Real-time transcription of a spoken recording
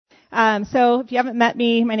So if you haven't met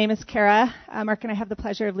me, my name is Kara. Mark and I have the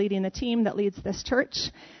pleasure of leading the team that leads this church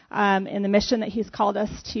in the mission that he's called us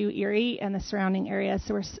to Erie and the surrounding areas.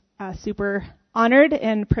 So we're super honored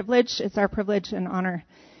and privileged. It's our privilege and honor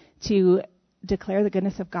to declare the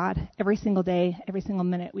goodness of God every single day, every single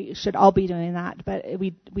minute. We should all be doing that, but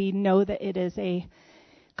we know that it is a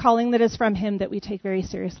calling that is from him that we take very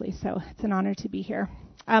seriously. So it's an honor to be here.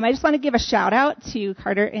 I just want to give a shout out to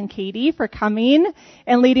Carter and Katie for coming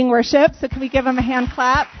and leading worship. So can we give them a hand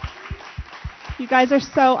clap? You guys are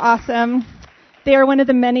so awesome. They are one of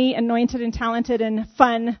the many anointed and talented and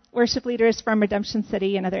fun worship leaders from Redemption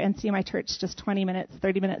City, another NCMI church just 30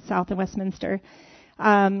 minutes south of Westminster.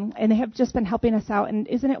 And they have just been helping us out. And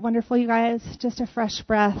isn't it wonderful, you guys? Just a fresh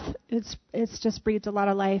breath. It's just breathed a lot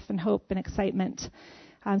of life and hope and excitement.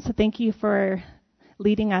 So thank you for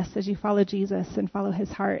leading us as you follow Jesus and follow his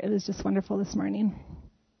heart. It was just wonderful this morning.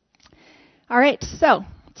 All right, so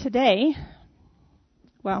today,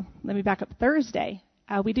 well, let me back up. Thursday,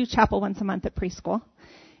 we do chapel once a month at preschool,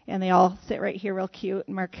 and they all sit right here real cute,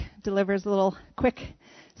 and Mark delivers a little quick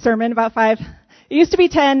sermon about 5. It used to be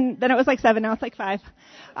 10, then it was like 7, now it's like 5.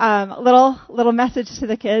 Little message to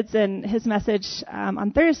the kids, and his message on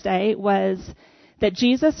Thursday was that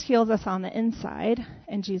Jesus heals us on the inside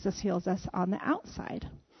and Jesus heals us on the outside.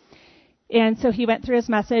 And so he went through his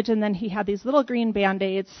message, and then he had these little green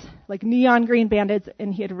Band-Aids, like neon green Band-Aids,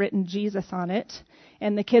 and he had written Jesus on it.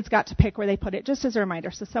 And the kids got to pick where they put it, just as a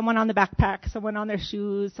reminder. So someone on the backpack, someone on their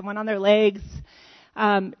shoes, someone on their legs,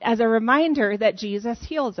 as a reminder that Jesus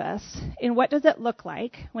heals us. And what does it look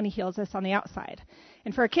like when he heals us on the outside?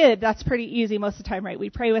 And for a kid, that's pretty easy most of the time, right?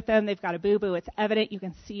 We pray with them. They've got a boo-boo. It's evident. You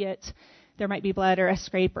can see it. There might be blood or a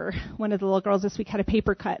scrape, or one of the little girls this week had a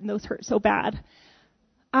paper cut, and those hurt so bad.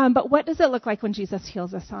 But what does it look like when Jesus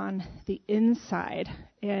heals us on the inside?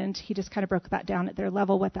 And he just kind of broke that down at their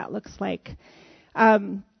level, what that looks like.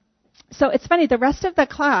 So it's funny, the rest of the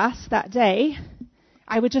class that day,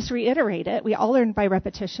 I would just reiterate it. We all learn by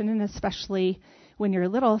repetition, and especially when you're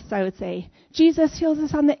little. So I would say, Jesus heals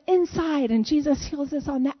us on the inside, and Jesus heals us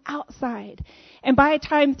on the outside. And by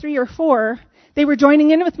time 3 or 4, they were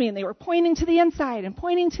joining in with me, and they were pointing to the inside and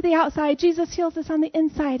pointing to the outside. Jesus heals us on the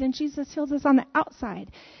inside, and Jesus heals us on the outside.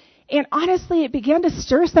 And honestly, it began to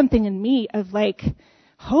stir something in me of like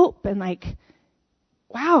hope and like,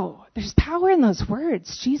 wow, there's power in those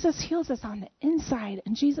words. Jesus heals us on the inside,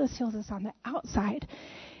 and Jesus heals us on the outside.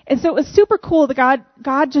 And so it was super cool that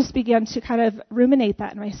God just began to kind of ruminate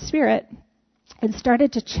that in my spirit and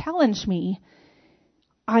started to challenge me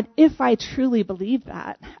on if I truly believe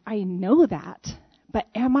that. I know that, but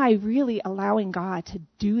am I really allowing God to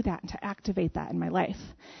do that and to activate that in my life?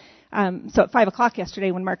 So at 5 o'clock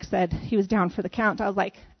yesterday when Mark said he was down for the count, I was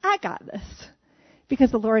like, I got this,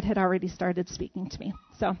 because the Lord had already started speaking to me.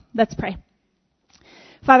 So let's pray.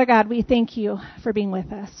 Father God, we thank you for being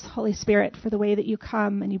with us. Holy Spirit, for the way that you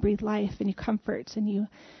come and you breathe life and you comfort and you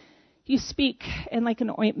speak, and like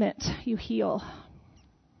an ointment, you heal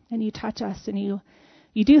and you touch us and you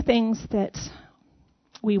do things that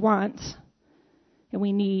we want and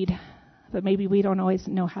we need, but maybe we don't always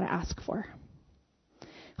know how to ask for.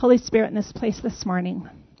 Holy Spirit, in this place this morning,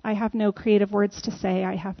 I have no creative words to say.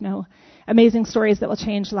 I have no amazing stories that will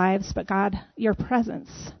change lives, but God, your presence,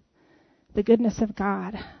 the goodness of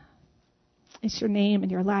God, is your name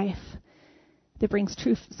and your life that brings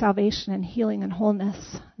true salvation and healing and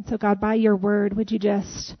wholeness. And so God, by your word, would you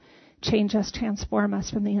just change us, transform us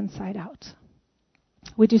from the inside out?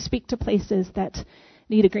 Would you speak to places that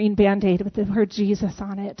need a green Band-Aid with the word Jesus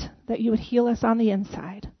on it, that you would heal us on the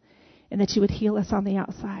inside and that you would heal us on the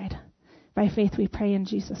outside. By faith we pray in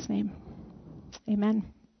Jesus' name. Amen.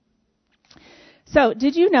 So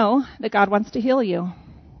did you know that God wants to heal you?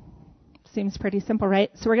 Seems pretty simple, right?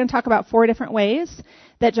 So we're going to talk about 4 different ways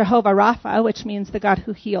that Jehovah Rapha, which means the God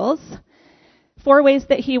who heals, 4 ways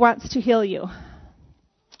that he wants to heal you.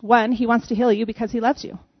 1, he wants to heal you because he loves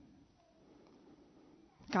you.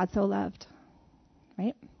 God so loved,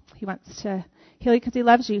 right? He wants to heal you because he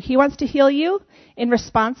loves you. He wants to heal you in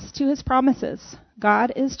response to his promises.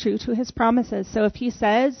 God is true to his promises. So if he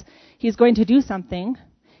says he's going to do something,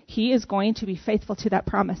 he is going to be faithful to that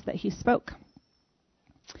promise that he spoke.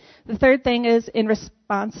 The third thing is in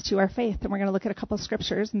response to our faith. And we're going to look at a couple of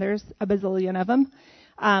scriptures, and there's a bazillion of them,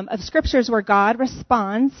 of scriptures where God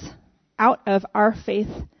responds out of our faith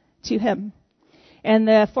to him. And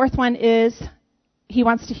the fourth one is he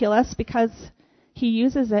wants to heal us because he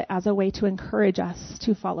uses it as a way to encourage us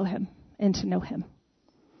to follow him and to know him.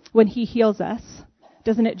 When he heals us,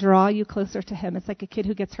 doesn't it draw you closer to him? It's like a kid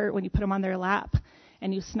who gets hurt when you put him on their lap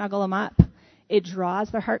and you snuggle him up it draws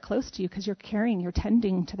their heart close to you because you're caring, you're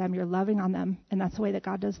tending to them, you're loving on them. And that's the way that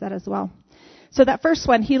God does that as well. So that first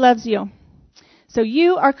one, he loves you. So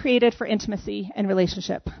you are created for intimacy and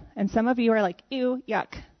relationship. And some of you are like, ew,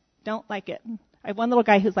 yuck, don't like it. I have one little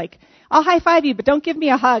guy who's like, I'll high five you, but don't give me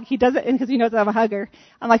a hug. He does it because he knows I'm a hugger.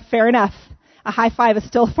 I'm like, fair enough. A high five is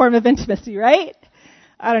still a form of intimacy, right?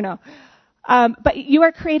 I don't know. But you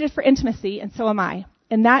are created for intimacy, and so am I.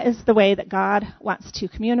 And that is the way that God wants to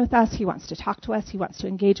commune with us. He wants to talk to us. He wants to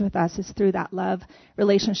engage with us, is through that love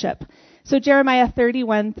relationship. So Jeremiah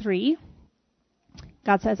 31:3,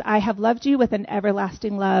 God says, I have loved you with an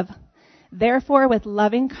everlasting love. Therefore, with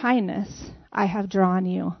loving kindness, I have drawn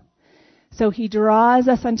you. So he draws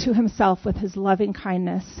us unto himself with his loving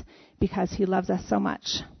kindness because he loves us so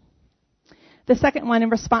much. The second one, in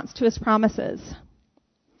response to his promises.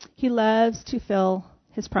 He loves to fill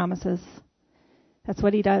his promises. That's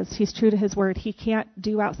what he does. He's true to his word. He can't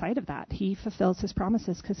do outside of that. He fulfills his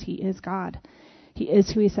promises because he is God. He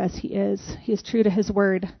is who he says he is. He is true to his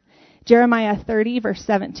word. Jeremiah 30, verse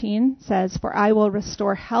 17 says, For I will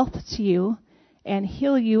restore health to you and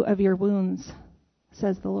heal you of your wounds,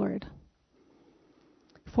 says the Lord.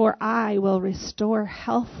 For I will restore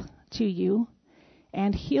health to you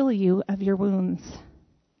and heal you of your wounds.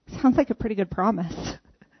 Sounds like a pretty good promise.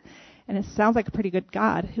 And it sounds like a pretty good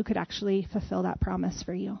God who could actually fulfill that promise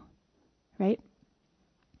for you, right?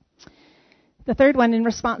 The third one, in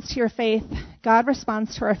response to your faith, God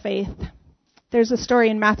responds to our faith. There's a story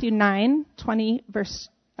in Matthew 9:20, verse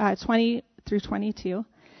 20 through 22.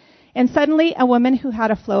 And suddenly a woman who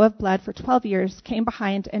had a flow of blood for 12 years came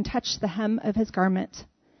behind and touched the hem of his garment.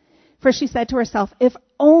 For she said to herself, if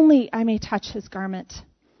only I may touch his garment,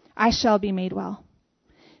 I shall be made well.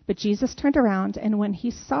 But Jesus turned around, and when he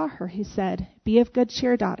saw her, he said, Be of good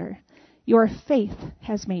cheer, daughter. Your faith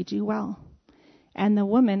has made you well. And the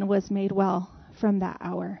woman was made well from that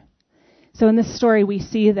hour. So in this story, we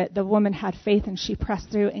see that the woman had faith, and she pressed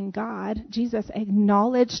through, and God, Jesus,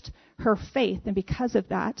 acknowledged her faith. And because of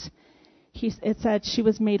that, it said she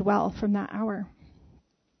was made well from that hour.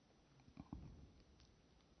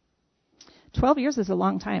 12 years is a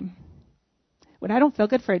long time. When I don't feel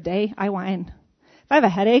good for a day, I whine. If I have a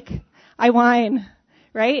headache, I whine,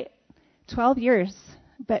 right? 12 years,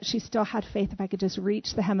 but she still had faith if I could just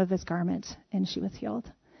reach the hem of his garment, and she was healed.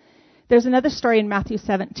 There's another story in Matthew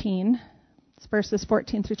 17, it's verses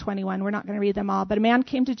 14 through 21. We're not going to read them all, but a man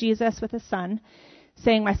came to Jesus with his son,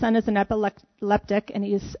 saying, My son is an epileptic, and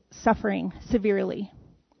he is suffering severely.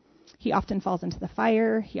 He often falls into the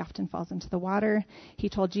fire. He often falls into the water. He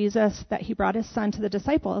told Jesus that he brought his son to the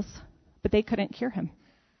disciples, but they couldn't cure him.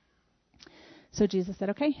 So Jesus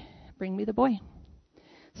said, okay, bring me the boy.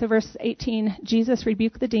 So verse 18, Jesus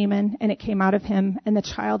rebuked the demon, and it came out of him, and the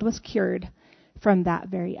child was cured from that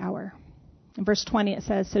very hour. In verse 20, it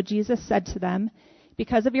says, So Jesus said to them,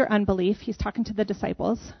 Because of your unbelief, he's talking to the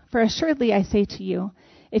disciples, for assuredly I say to you,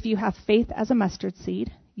 if you have faith as a mustard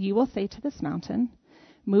seed, you will say to this mountain,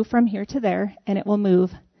 Move from here to there, and it will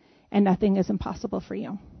move, and nothing is impossible for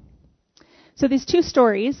you. So these two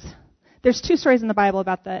stories, there's two stories in the Bible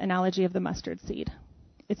about the analogy of the mustard seed.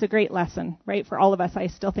 It's a great lesson, right? For all of us, I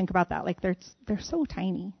still think about that. Like they're so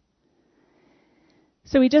tiny.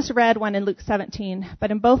 So we just read one in Luke 17,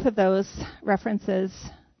 but in both of those references,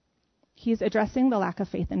 he's addressing the lack of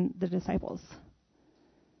faith in the disciples.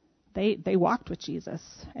 They walked with Jesus,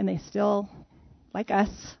 and they still, like us,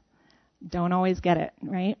 don't always get it,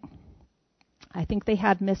 right? I think they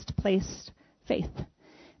had misplaced faith.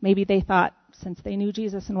 Maybe they thought, since they knew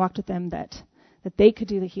Jesus and walked with him, that they could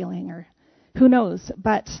do the healing, or who knows.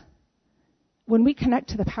 But when we connect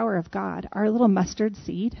to the power of God, our little mustard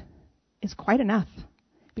seed is quite enough,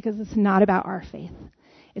 because it's not about our faith.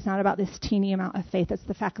 It's not about this teeny amount of faith. It's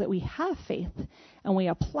the fact that we have faith, and we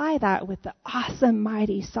apply that with the awesome,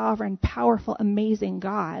 mighty, sovereign, powerful, amazing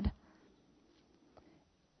God.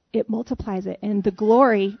 It multiplies it, and the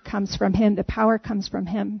glory comes from him. The power comes from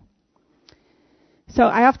him. So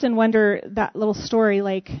I often wonder that little story,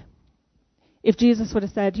 like if Jesus would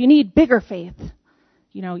have said, you need bigger faith.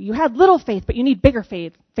 You know, you had little faith, but you need bigger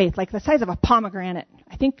faith, like the size of a pomegranate.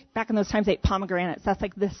 I think back in those times they ate pomegranates. That's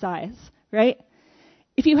like this size, right?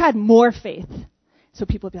 If you had more faith, so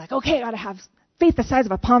people would be like, okay, I got to have faith the size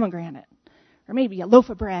of a pomegranate, or maybe a loaf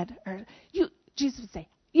of bread. Or Jesus would say,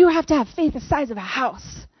 you have to have faith the size of a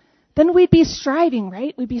house. Then we'd be striving,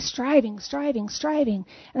 right? We'd be striving. And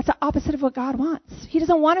that's the opposite of what God wants. He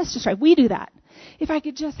doesn't want us to strive. We do that. If I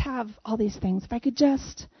could just have all these things, if I could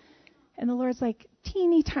just... And the Lord's like,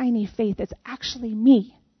 teeny tiny faith. It's actually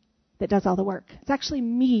me that does all the work. It's actually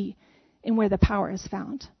me in where the power is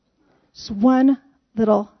found. Just one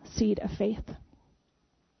little seed of faith.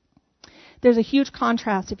 There's a huge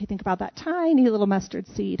contrast if you think about that tiny little mustard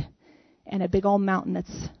seed and a big old mountain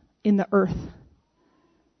that's in the earth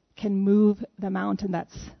can move the mountain.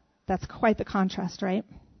 That's quite the contrast, right?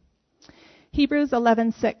 Hebrews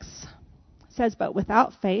 11:6 says, but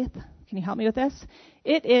without faith, can you help me with this?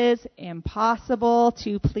 It is impossible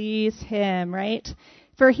to please him, right?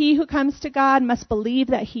 For he who comes to God must believe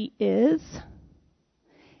that he is,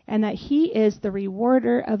 and that he is the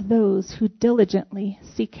rewarder of those who diligently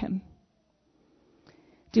seek him.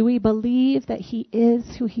 Do we believe that he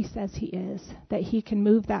is who he says he is, that he can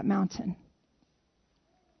move that mountain?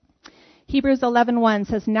 Hebrews 11:1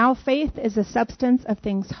 says, now faith is the substance of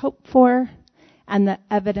things hoped for and the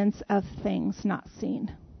evidence of things not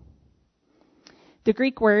seen. The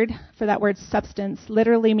Greek word for that word substance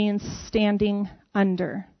literally means standing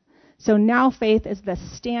under. So now faith is the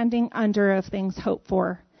standing under of things hoped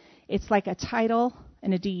for. It's like a title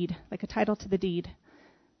and a deed, like a title to the deed.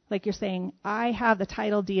 Like you're saying, I have the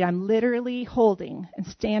title deed. I'm literally holding and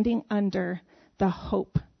standing under the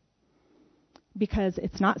hope because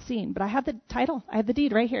it's not seen. But I have the title. I have the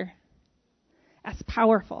deed right here. That's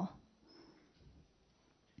powerful.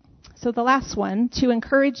 So the last one, to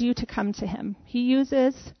encourage you to come to him. He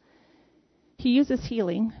uses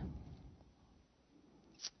healing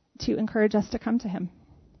to encourage us to come to him.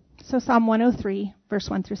 So Psalm 103, verse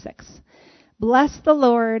 1 through 6. Bless the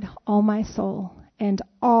Lord, O my soul, and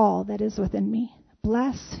all that is within me.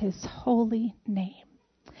 Bless his holy name.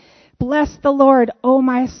 Bless the Lord, O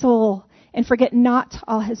my soul, and forget not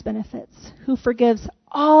all his benefits, who forgives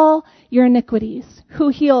all your iniquities, who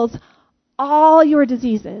heals all your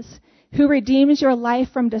diseases, who redeems your life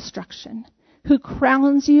from destruction, who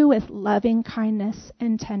crowns you with loving kindness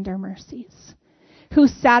and tender mercies, who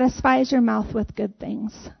satisfies your mouth with good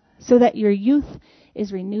things, so that your youth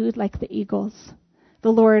is renewed like the eagles.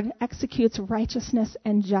 The Lord executes righteousness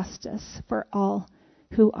and justice for all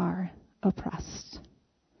who are oppressed.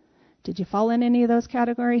 Did you fall in any of those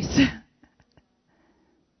categories?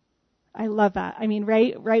 I love that. I mean,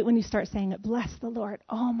 right when you start saying it, bless the Lord,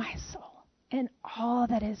 oh my soul, and all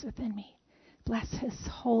that is within me. Bless his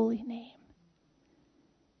holy name.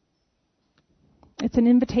 It's an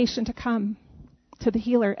invitation to come to the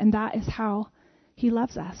healer, and that is how he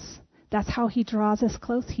loves us. That's how he draws us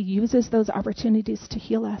close. He uses those opportunities to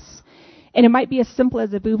heal us. And it might be as simple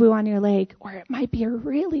as a boo-boo on your leg, or it might be a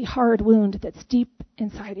really hard wound that's deep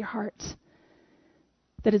inside your heart,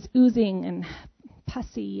 that is oozing and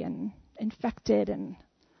pussy and infected and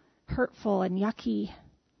hurtful and yucky.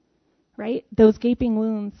 Right? Those gaping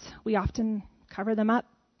wounds, we often cover them up.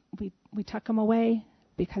 We tuck them away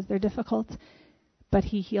because they're difficult. But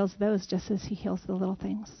he heals those just as he heals the little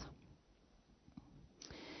things.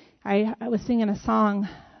 I was singing a song,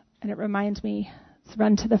 and it reminds me, it's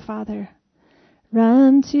Run to the Father.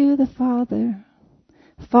 Run to the Father,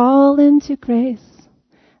 fall into grace.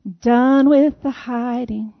 Done with the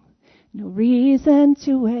hiding, no reason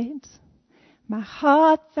to wait. My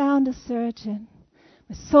heart found a surgeon.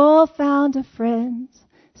 My soul found a friend,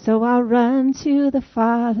 so I'll run to the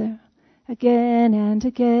Father again and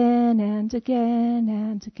again and again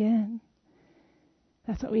and again.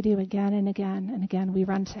 That's what we do again and again and again. We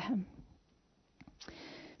run to him.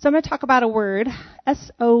 So I'm going to talk about a word,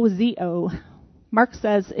 S-O-Z-O. Mark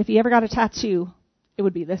says if he ever got a tattoo, it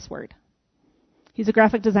would be this word. He's a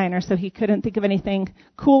graphic designer, so he couldn't think of anything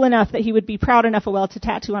cool enough that he would be proud enough to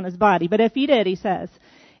tattoo on his body. But if he did, he says,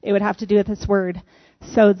 it would have to do with this word,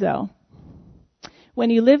 sozo. When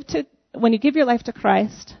you give your life to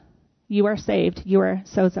Christ, you are saved. You are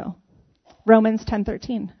sozo. Romans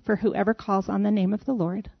 10:13. For whoever calls on the name of the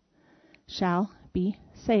Lord shall be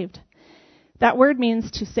saved. That word means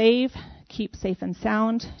to save, keep safe and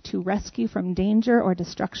sound, to rescue from danger or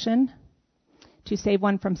destruction, to save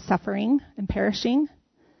one from suffering and perishing,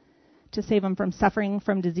 to save them from suffering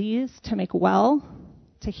from disease, to make well,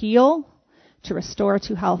 to heal, to restore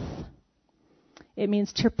to health. It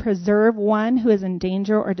means to preserve one who is in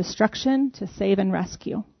danger or destruction, to save and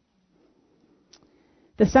rescue.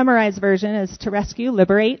 The summarized version is to rescue,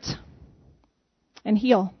 liberate, and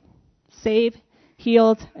heal. Save,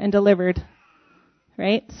 healed, and delivered.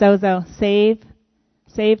 Right? Sozo,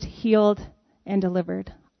 saved, healed, and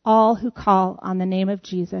delivered. All who call on the name of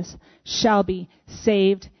Jesus shall be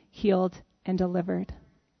saved, healed, and delivered.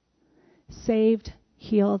 Saved,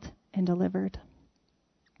 healed, and delivered.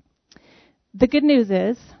 The good news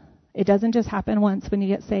is, it doesn't just happen once when you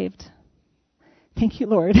get saved. Thank you,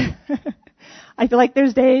 Lord. I feel like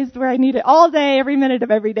there's days where I need it all day, every minute of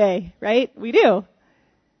every day, right? We do.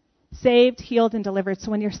 Saved, healed, and delivered.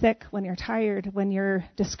 So when you're sick, when you're tired, when you're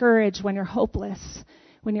discouraged, when you're hopeless,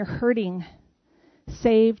 when you're hurting,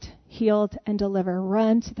 saved, healed, and delivered.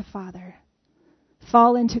 Run to the Father.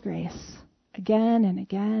 Fall into grace again and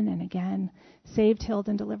again and again. Saved, healed,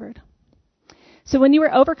 and delivered. So when you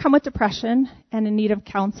were overcome with depression and in need of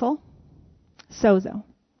counsel, sozo.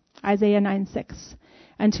 Isaiah 9:6.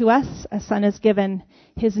 And to us a son is given.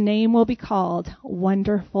 His name will be called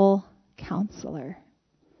Wonderful Counselor.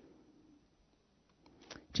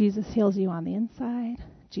 Jesus heals you on the inside.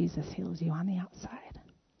 Jesus heals you on the outside.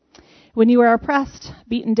 When you were oppressed,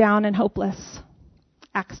 beaten down, and hopeless,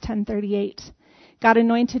 Acts 10:38, God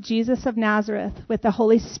anointed Jesus of Nazareth with the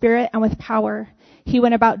Holy Spirit and with power. He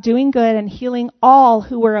went about doing good and healing all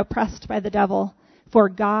who were oppressed by the devil, for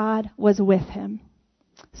God was with him.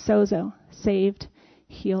 Sozo, saved,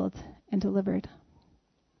 healed, and delivered.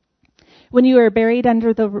 When you were buried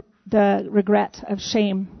under the regret of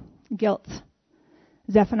shame, guilt,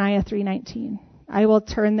 Zephaniah 3:19, I will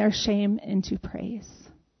turn their shame into praise.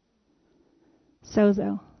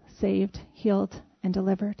 Sozo, saved, healed, and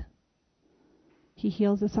delivered. He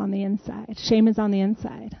heals us on the inside. Shame is on the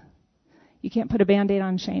inside. You can't put a Band-Aid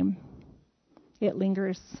on shame. It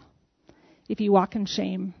lingers. If you walk in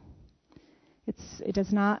shame, it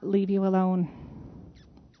does not leave you alone.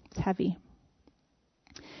 It's heavy.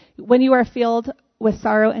 When you are filled with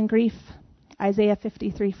sorrow and grief, Isaiah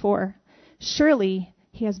 53:4, surely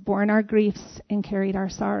he has borne our griefs and carried our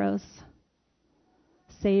sorrows.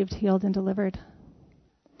 Saved, healed, and delivered.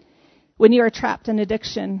 When you are trapped in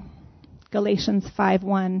addiction, Galatians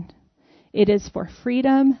 5:1, it is for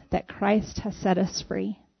freedom that Christ has set us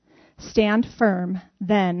free. Stand firm,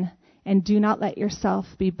 then, and do not let yourself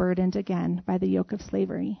be burdened again by the yoke of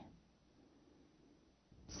slavery.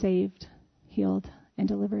 Saved, healed, and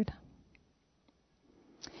delivered.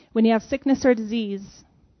 When you have sickness or disease,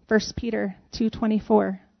 1 Peter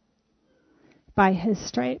 2:24, by his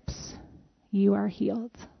stripes you are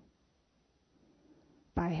healed.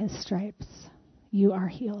 By his stripes you are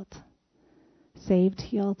healed. Saved,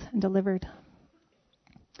 healed, and delivered.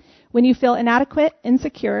 When you feel inadequate,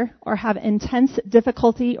 insecure, or have intense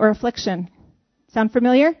difficulty or affliction. Sound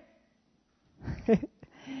familiar?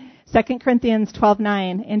 2 Corinthians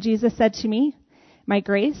 12:9, and Jesus said to me, my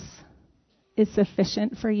grace is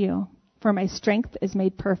sufficient for you, for my strength is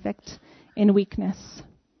made perfect in weakness.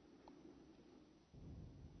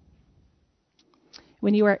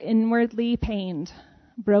 When you are inwardly pained,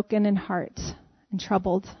 broken in heart, and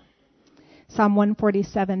troubled, Psalm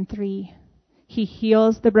 147:3, he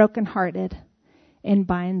heals the brokenhearted and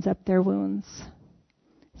binds up their wounds.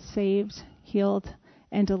 Saved, healed,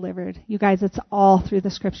 and delivered. You guys, it's all through the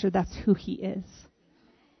scripture. That's who he is.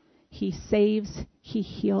 He saves, he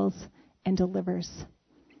heals, and delivers.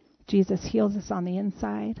 Jesus heals us on the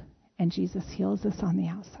inside, and Jesus heals us on the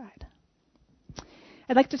outside.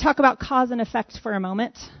 I'd like to talk about cause and effect for a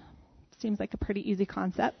moment. Seems like a pretty easy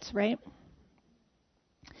concept, right?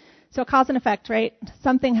 So cause and effect, right?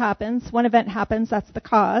 Something happens, one event happens, that's the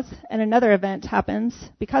cause, and another event happens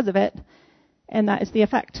because of it, and that is the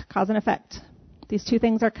effect, cause and effect. These two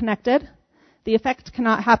things are connected. The effect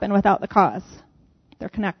cannot happen without the cause. They're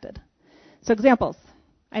connected. So examples,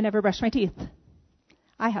 I never brush my teeth.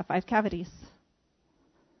 I have 5 cavities.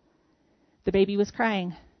 The baby was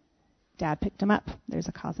crying. Dad picked him up. There's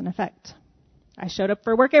a cause and effect. I showed up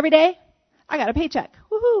for work every day. I got a paycheck.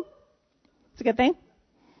 Woohoo! It's a good thing.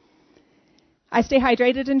 I stay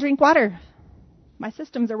hydrated and drink water. My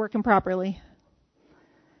systems are working properly.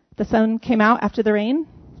 The sun came out after the rain.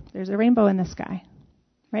 There's a rainbow in the sky.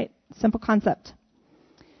 Right? Simple concept.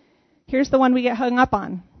 Here's the one we get hung up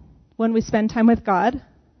on. When we spend time with God,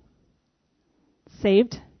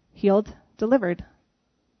 saved, healed, delivered.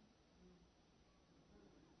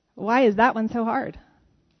 Why is that one so hard?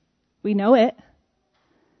 We know it.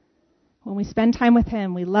 When we spend time with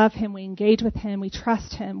him, we love him, we engage with him, we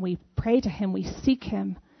trust him, we pray to him, we seek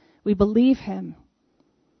him, we believe him.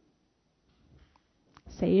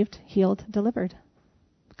 Saved, healed, delivered.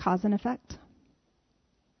 Cause and effect.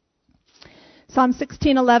 Psalm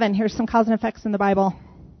 16:11. Here's some cause and effects in the Bible.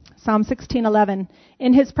 Psalm 16:11.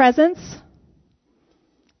 In his presence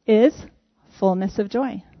is fullness of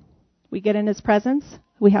joy. We get in his presence,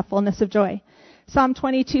 we have fullness of joy. Psalm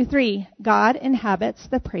 22:3. God inhabits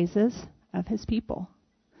the praises of his people.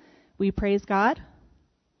 We praise God.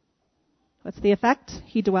 What's the effect?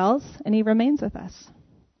 He dwells and he remains with us.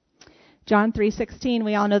 John 3:16.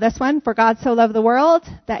 We all know this one. For God so loved the world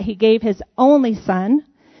that he gave his only son,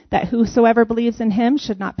 that whosoever believes in him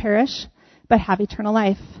should not perish, but have eternal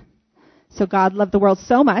life. So God loved the world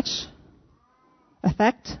so much.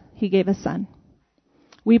 Effect, he gave his son.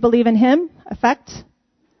 We believe in him, effect,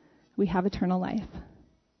 we have eternal life.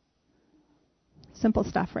 Simple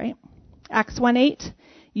stuff, right? Acts 1:8,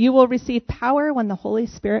 you will receive power when the Holy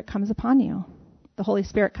Spirit comes upon you. The Holy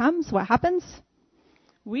Spirit comes, what happens?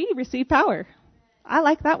 We receive power. I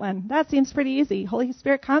like that one. That seems pretty easy. Holy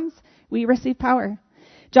Spirit comes, we receive power.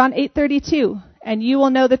 John 8:32, and you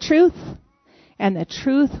will know the truth, and the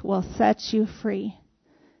truth will set you free.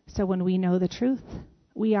 So when we know the truth,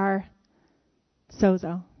 we are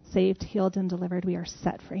sozo, saved, healed, and delivered. We are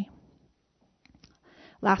set free.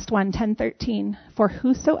 Last one, 10:13, for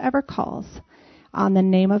whosoever calls on the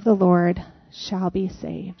name of the Lord shall be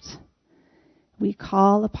saved. We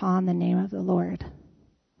call upon the name of the Lord,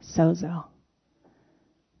 sozo,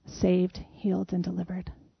 saved, healed, and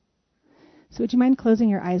delivered. So would you mind closing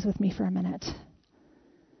your eyes with me for a minute?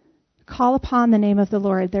 Call upon the name of the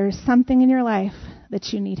Lord. There is something in your life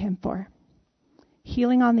that you need him for.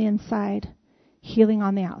 Healing on the inside, healing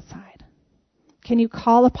on the outside. Can you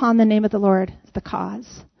call upon the name of the Lord? It's the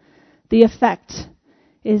cause. The effect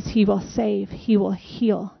is he will save, he will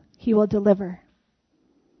heal, he will deliver.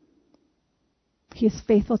 He is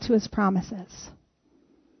faithful to his promises.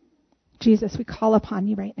 Jesus, we call upon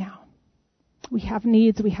you right now. We have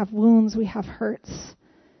needs, we have wounds, we have hurts.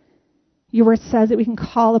 Your word says that we can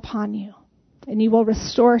call upon you, and you will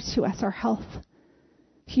restore to us our health.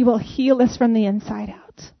 He will heal us from the inside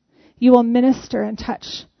out. You will minister and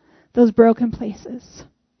touch those broken places,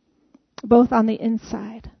 both on the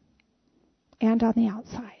inside and on the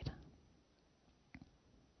outside.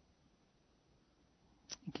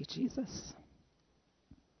 Thank you, Jesus.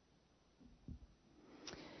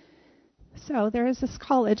 So there is this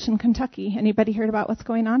college in Kentucky. Anybody heard about what's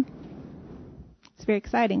going on? It's very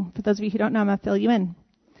exciting. For those of you who don't know, I'm going to fill you in.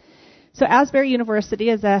 So Asbury University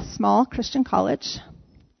is a small Christian college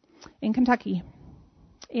in Kentucky.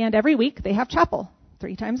 And every week they have chapel,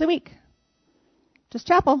 3 times a week. Just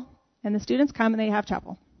chapel. And the students come and they have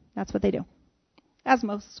chapel. That's what they do. As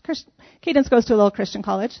most Cadence goes to a little Christian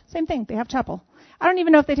college. Same thing. They have chapel. I don't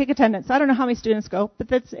even know if they take attendance. I don't know how many students go,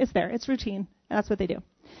 but it's there. It's routine. And that's what they do.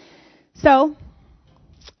 So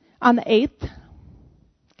on the 8th,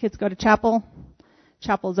 kids go to chapel.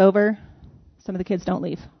 Chapel's over. Some of the kids don't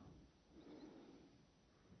leave.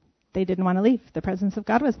 They didn't want to leave. The presence of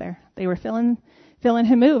God was there. They were feeling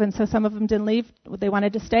him move, and so some of them didn't leave. They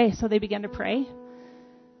wanted to stay, so they began to pray.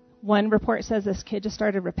 One report says this kid just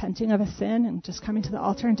started repenting of a sin and just coming to the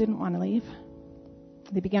altar and didn't want to leave.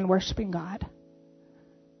 They began worshiping God.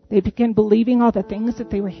 They began believing all the things that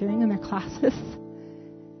they were hearing in their classes.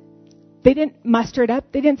 They didn't muster it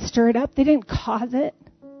up. They didn't stir it up. They didn't cause it.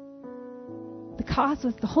 The cause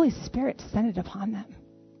was the Holy Spirit descended upon them.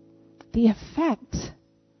 The effect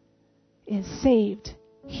is saved,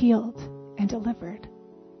 healed, and delivered.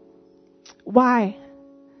 Why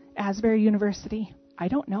Asbury University? I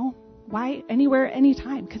don't know. Why anywhere,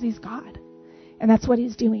 anytime? Because he's God. And that's what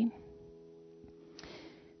he's doing.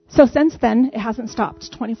 So since then, it hasn't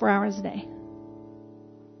stopped 24 hours a day.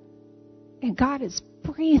 And God is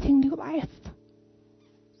breathing new life.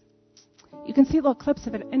 You can see little clips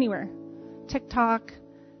of it anywhere. TikTok,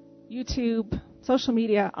 YouTube, social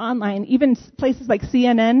media, online, even places like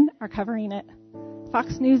CNN are covering it.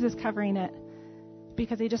 Fox News is covering it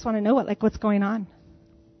because they just want to know what's going on.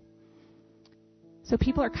 So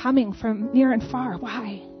people are coming from near and far.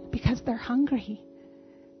 Why? Because they're hungry.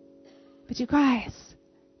 But you guys,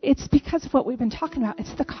 it's because of what we've been talking about.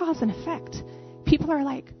 It's the cause and effect. People are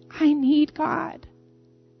like, I need God.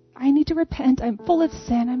 I need to repent. I'm full of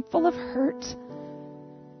sin. I'm full of hurt.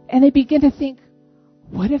 And they begin to think,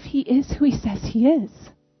 what if he is who he says he is?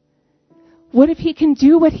 What if he can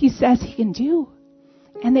do what he says he can do?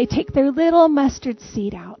 And they take their little mustard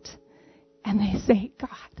seed out and they say,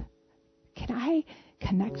 God, can I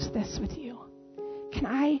connect this with you? Can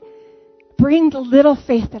I bring the little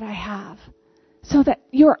faith that I have so that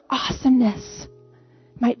your awesomeness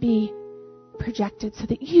might be projected so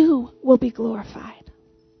that you will be glorified?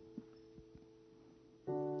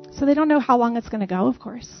 So they don't know how long it's going to go, of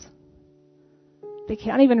course. They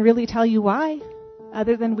can't even really tell you why,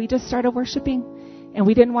 other than we just started worshiping and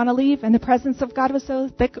we didn't want to leave, and the presence of God was so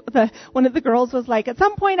thick. One of the girls was like, at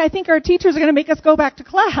some point I think our teachers are going to make us go back to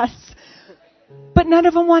class. But none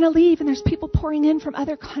of them want to leave, and there's people pouring in from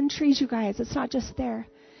other countries, you guys. It's not just there.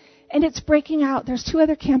 And it's breaking out. There's 2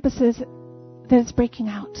 other campuses that it's breaking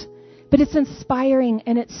out. But it's inspiring,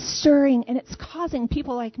 and it's stirring, and it's causing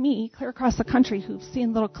people like me, clear across the country, who've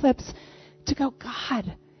seen little clips, to go,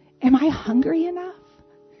 God, am I hungry enough?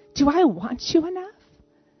 Do I want you enough?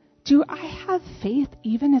 Do I have faith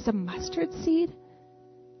even as a mustard seed?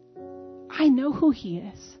 I know who he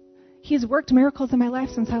is. He's worked miracles in my life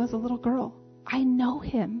since I was a little girl. I know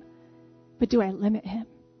him. But do I limit him?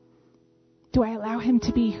 Do I allow him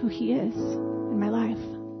to be who he is in my life?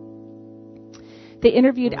 They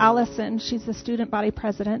interviewed Allison. She's the student body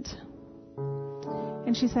president.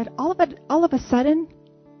 And she said, all of a sudden,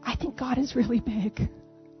 I think God is really big.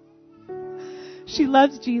 She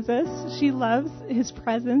loves Jesus. She loves his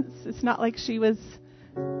presence. It's not like she was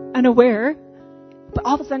unaware. But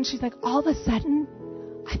all of a sudden, she's like, all of a sudden,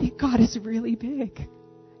 I think God is really big.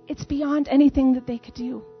 It's beyond anything that they could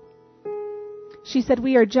do. She said,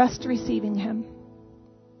 we are just receiving him.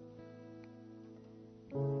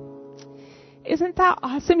 Isn't that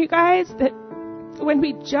awesome, you guys? That when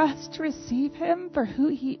we just receive him for who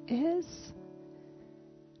he is,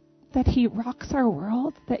 that he rocks our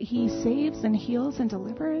world, that he saves and heals and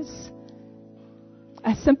delivers.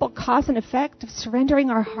 A simple cause and effect of surrendering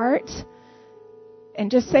our heart and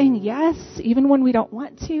just saying yes, even when we don't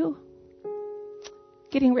want to.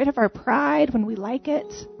 Getting rid of our pride when we like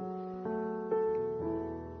it.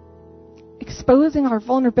 Exposing our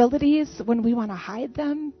vulnerabilities when we want to hide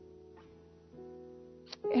them.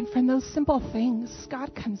 And from those simple things,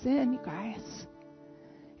 God comes in, you guys.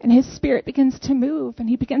 And his Spirit begins to move, and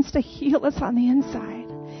he begins to heal us on the inside.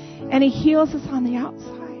 And he heals us on the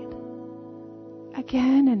outside.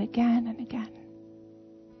 Again and again and again.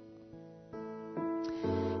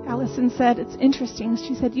 Allison said, it's interesting.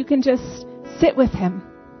 She said, you can just sit with him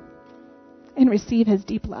and receive his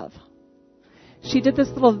deep love. She did this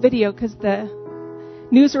little video because the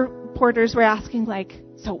news reporters were asking, like,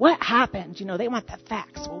 so what happened? You know, they want the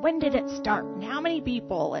facts. Well, when did it start? And how many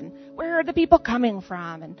people? And where are the people coming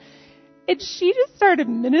from? And she just started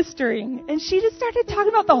ministering. And she just started talking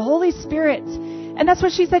about the Holy Spirit. And that's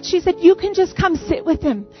what she said. She said, you can just come sit with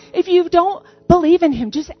him. If you don't believe in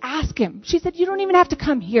him, just ask him. She said, you don't even have to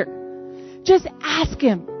come here. Just ask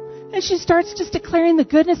him. And she starts just declaring the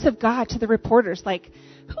goodness of God to the reporters. Like,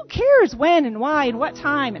 who cares when and why and what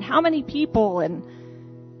time and how many people? And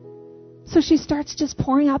so she starts just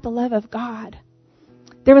pouring out the love of God.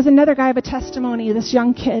 There was another guy of a testimony, this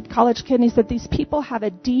young kid, college kid, and he said, these people have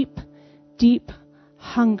a deep, deep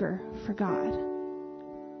hunger for God.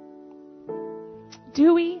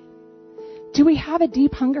 Do we? Do we have a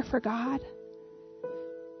deep hunger for God?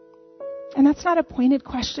 And that's not a pointed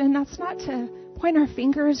question. That's not to point our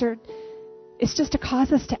fingers, or it's just to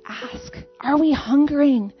cause us to ask, are we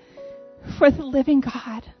hungering for the living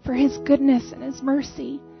God, for his goodness and his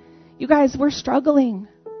mercy? You guys, we're struggling.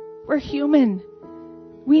 We're human.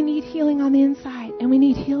 We need healing on the inside, and we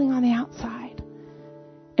need healing on the outside.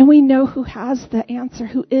 And we know who has the answer,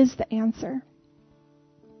 who is the answer.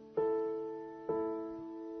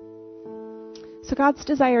 So God's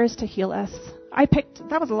desire is to heal us.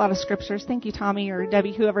 That was a lot of scriptures. Thank you, Tommy or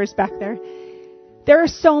Debbie, whoever's back there. There are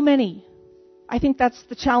so many. I think that's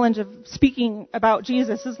the challenge of speaking about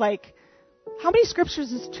Jesus, is like, how many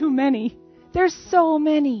scriptures is too many? There's so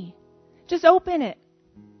many. Just open it.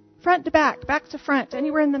 Front to back to front,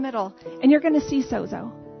 anywhere in the middle. And you're going to see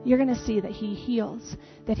sozo. You're going to see that he heals,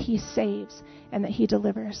 that he saves, and that he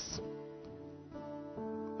delivers.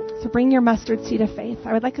 So bring your mustard seed of faith.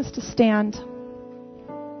 I would like us to stand.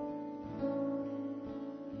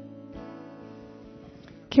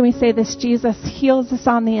 Can we say this? Jesus heals us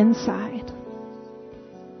on the inside,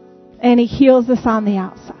 and he heals us on the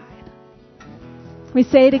outside. We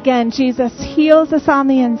say it again. Jesus heals us on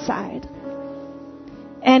the inside,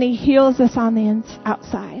 and he heals us on the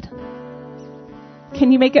outside.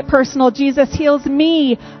 Can you make it personal? Jesus heals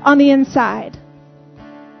me on the inside,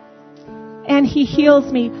 and he heals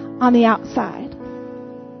me on the outside.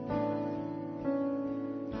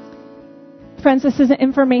 Friends, this isn't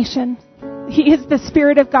information. He is the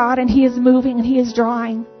Spirit of God, and he is moving, and he is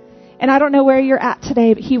drawing. And I don't know where you're at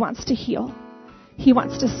today, but he wants to heal. He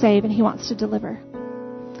wants to save, and he wants to deliver.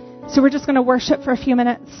 So we're just going to worship for a few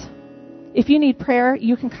minutes. If you need prayer,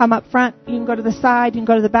 you can come up front. You can go to the side. You can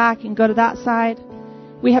go to the back. You can go to that side.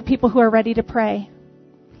 We have people who are ready to pray.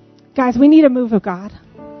 Guys, we need a move of God.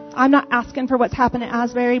 I'm not asking for what's happened at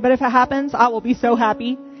Asbury, but if it happens, I will be so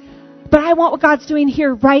happy. But I want what God's doing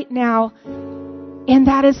here right now. And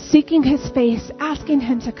that is seeking his face, asking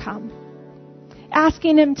him to come,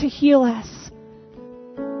 asking him to heal us.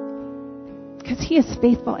 Because he is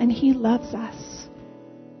faithful and he loves us.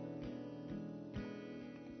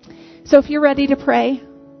 So if you're ready to pray,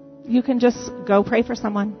 you can just go pray for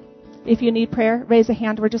someone. If you need prayer, raise a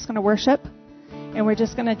hand. We're just going to worship. And we're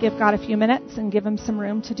just going to give God a few minutes and give him some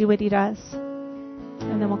room to do what he does.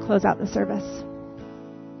 And then we'll close out the service.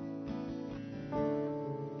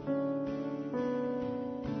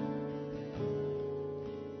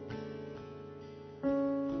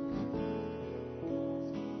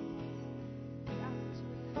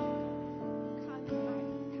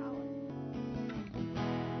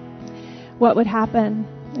 what would happen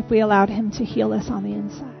if we allowed him to heal us on the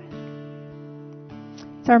inside.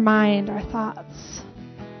 It's our mind, our thoughts,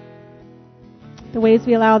 the ways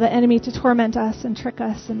we allow the enemy to torment us and trick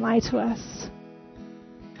us and lie to us,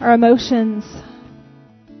 our emotions,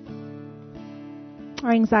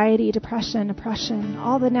 our anxiety, depression, oppression,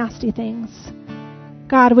 all the nasty things.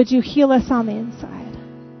 God, would you heal us on the inside?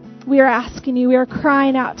 We are asking you, we are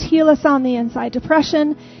crying out, heal us on the inside.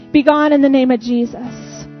 Depression, be gone in the name of Jesus.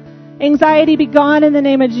 Anxiety, be gone in the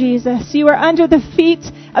name of Jesus. You are under the feet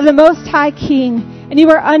of the Most High King, and you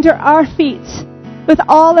are under our feet with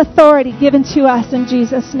all authority given to us in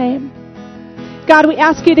Jesus' name. God, we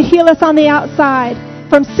ask you to heal us on the outside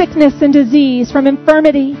from sickness and disease, from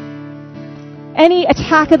infirmity, any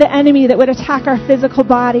attack of the enemy that would attack our physical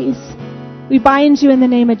bodies. We bind you in the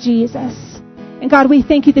name of Jesus. And God, we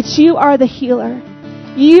thank you that you are the healer.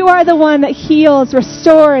 You are the one that heals,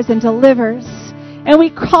 restores, and delivers. And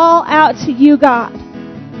we call out to you, God.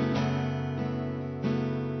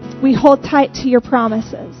 We hold tight to your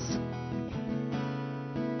promises.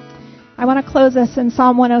 I want to close us in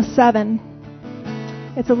Psalm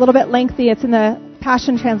 107. It's a little bit lengthy. It's in the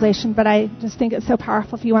Passion Translation, but I just think it's so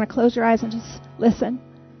powerful if you want to close your eyes and just listen.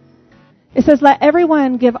 It says, let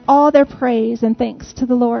everyone give all their praise and thanks to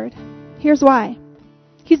the Lord. Here's why.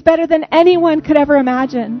 He's better than anyone could ever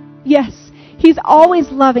imagine. Yes, he's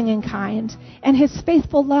always loving and kind, and his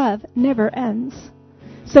faithful love never ends.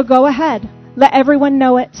 So go ahead. Let everyone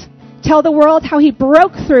know it. Tell the world how he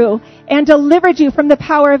broke through and delivered you from the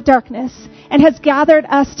power of darkness and has gathered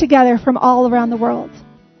us together from all around the world.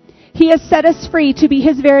 He has set us free to be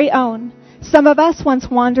his very own. Some of us once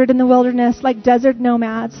wandered in the wilderness like desert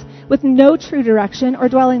nomads with no true direction or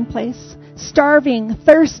dwelling place. Starving,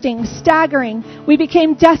 thirsting, staggering, we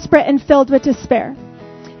became desperate and filled with despair.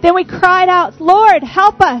 Then we cried out, Lord,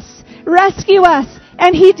 help us, rescue us,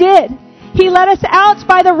 and he did. He led us out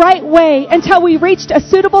by the right way until we reached a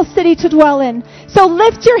suitable city to dwell in. So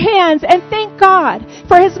lift your hands and thank God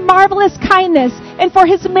for his marvelous kindness and for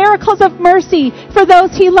his miracles of mercy for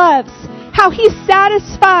those he loves. How he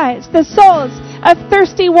satisfies the souls of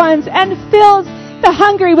thirsty ones and fills the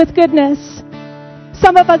hungry with goodness.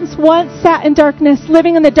 Some of us once sat in darkness,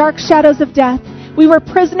 living in the dark shadows of death. We were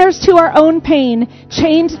prisoners to our own pain,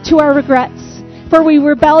 chained to our regrets. For we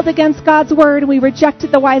rebelled against God's word, and we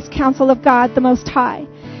rejected the wise counsel of God, the Most High.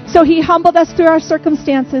 So he humbled us through our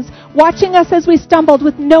circumstances, watching us as we stumbled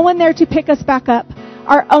with no one there to pick us back up.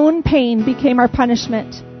 Our own pain became our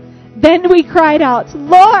punishment. Then we cried out,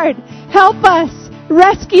 Lord, help us,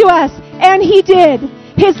 rescue us, and he did.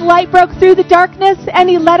 His light broke through the darkness, and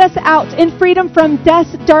he led us out in freedom from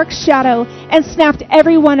death's dark shadow and snapped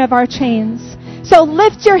every one of our chains. So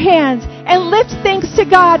lift your hands and lift thanks to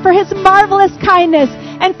God for his marvelous kindness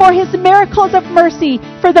and for his miracles of mercy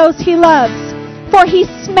for those he loves. For he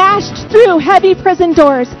smashed through heavy prison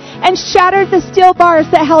doors and shattered the steel bars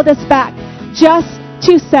that held us back just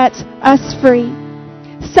to set us free.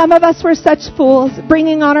 Some of us were such fools,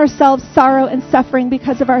 bringing on ourselves sorrow and suffering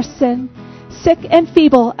because of our sin. Sick and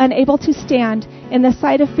feeble, unable to stand, in the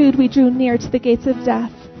sight of food we drew near to the gates of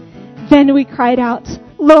death. Then we cried out,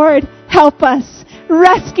 Lord, help us,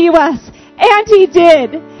 rescue us, and he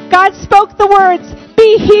did. God spoke the words,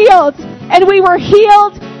 be healed, and we were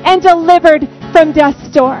healed and delivered from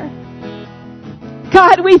death's door.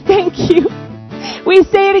 God, we thank you. We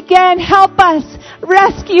say it again, help us,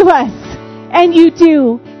 rescue us, and you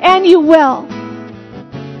do, and you will.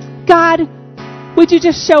 God, would you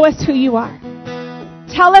just show us who you are?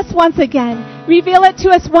 Tell us once again, reveal it to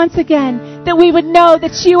us once again, that we would know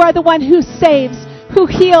that you are the one who saves, who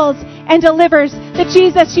heals and delivers, that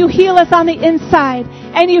Jesus, you heal us on the inside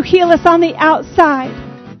and you heal us on the outside.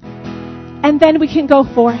 And then we can go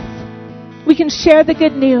forth. We can share the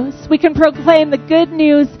good news. We can proclaim the good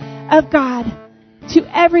news of God to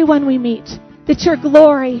everyone we meet, that your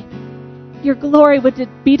glory would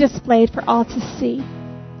be displayed for all to see.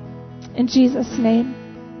 In Jesus' name.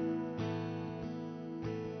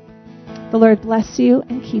 The Lord bless you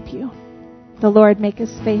and keep you. The Lord make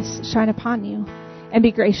his face shine upon you and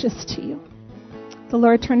be gracious to you. The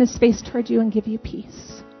Lord turn his face toward you and give you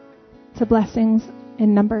peace. To blessings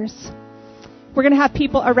in numbers. We're going to have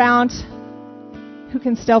people around who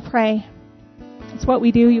can still pray. It's what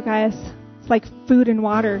we do, you guys. It's like food and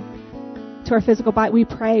water to our physical body. We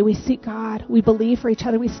pray, we seek God, we believe for each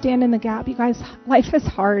other, we stand in the gap. You guys, life is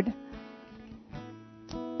hard.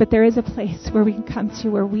 But there is a place where we can come to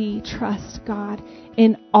where we trust God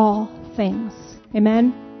in all things.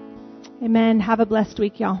 Amen? Amen. Have a blessed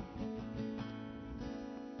week, y'all.